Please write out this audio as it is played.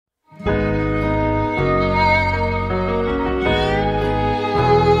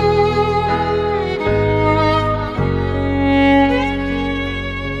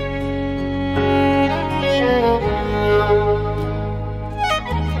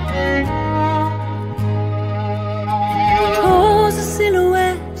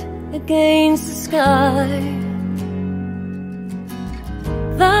against the sky.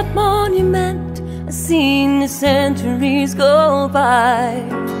 That monument I've seen the centuries go by.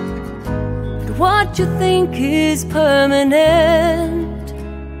 But what you think is permanent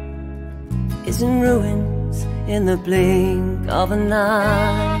is in ruins in the blink of an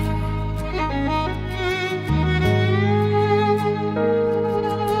eye.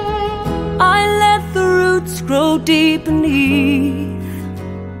 I let the roots grow deep beneath.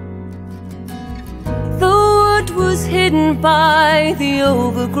 The wood was hidden by the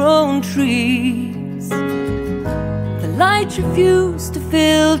overgrown trees. The light refused to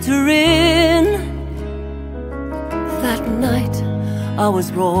filter in. That night I was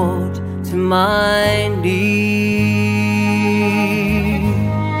brought to my knees.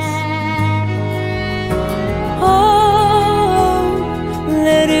 Oh,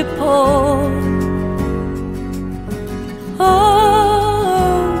 let it pour.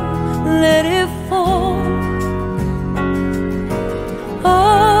 Oh, let it fall.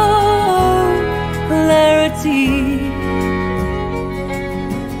 Oh, clarity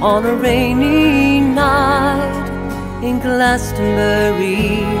on a rainy night in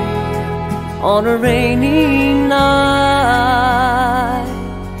Glastonbury. On a rainy night.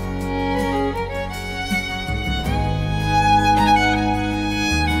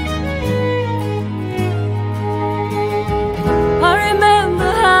 I remember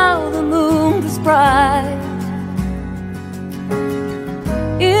how the moon was bright,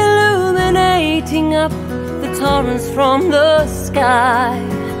 illuminating up the torrents from the sky.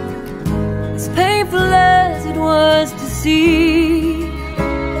 As painful as it was to see,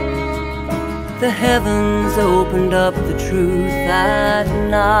 the heavens opened up the truth that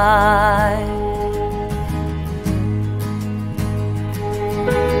night.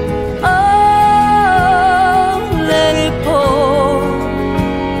 Oh, let it pour.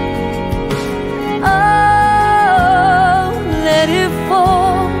 Oh, let it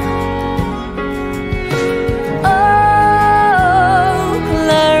fall. Oh,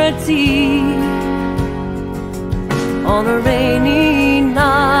 clarity on a rainy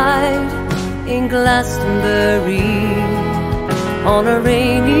night in Glastonbury. On a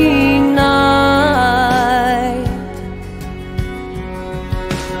rainy night.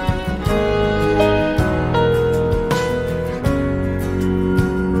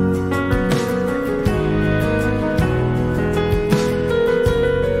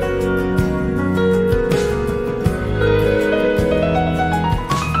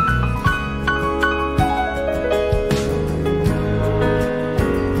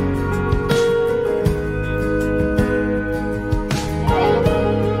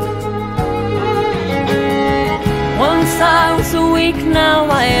 I was so weak, now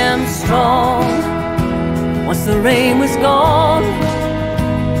I am strong. Once the rain was gone,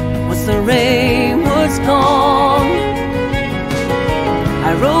 once the rain was gone,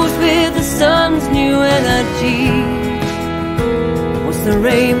 I rose with the sun's new energy. Once the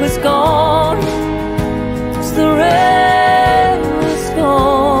rain was gone, once the rain was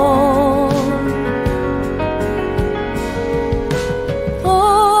gone.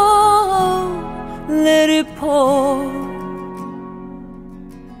 Oh, let it pour.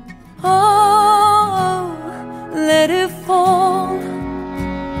 Oh, let it fall.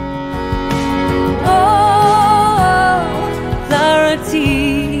 Oh,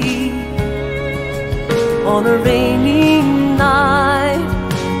 clarity on a rainy night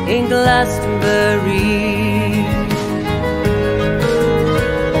in Glastonbury.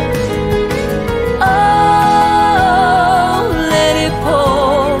 Oh, let it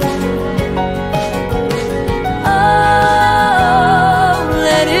pour. Oh,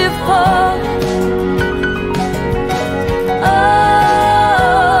 let it fall.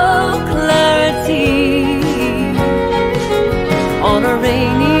 On a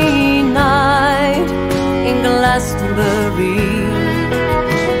rainy night in Glastonbury.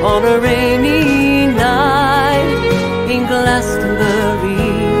 On a rainy